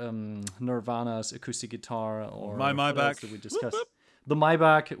Nirvana's acoustic guitar, or My what else Maybach. did we discuss? The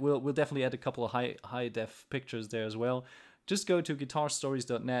Maybach. We'll definitely add a couple of high def pictures there as well. Just go to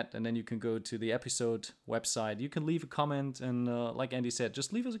guitarstories.net and then you can go to the episode website. You can leave a comment and like Andy said,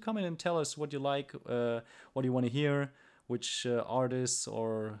 just leave us a comment and tell us what you like, what you want to hear, which artists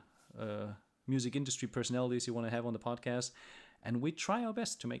or music industry personalities you want to have on the podcast. And we try our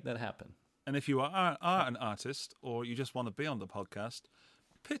best to make that happen. And if you are an artist or you just want to be on the podcast,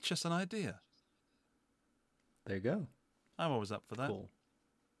 pitch us an idea. There you go. I'm always up for that. Cool.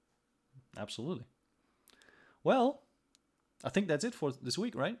 Absolutely. Well, I think that's it for this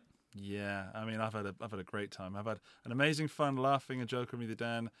week, right? Yeah, I mean, I've had a great time. I've had an amazing fun laughing and joking with you,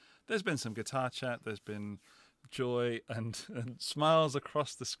 Dan. There's been some guitar chat. There's been joy and smiles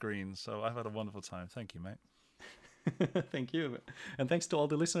across the screen. So I've had a wonderful time. Thank you, mate. Thank you. And thanks to all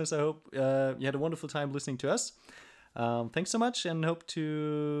the listeners. I hope you had a wonderful time listening to us. Thanks so much and hope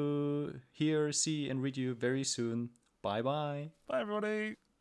to hear, see, and read you very soon. Bye-bye. Bye, everybody.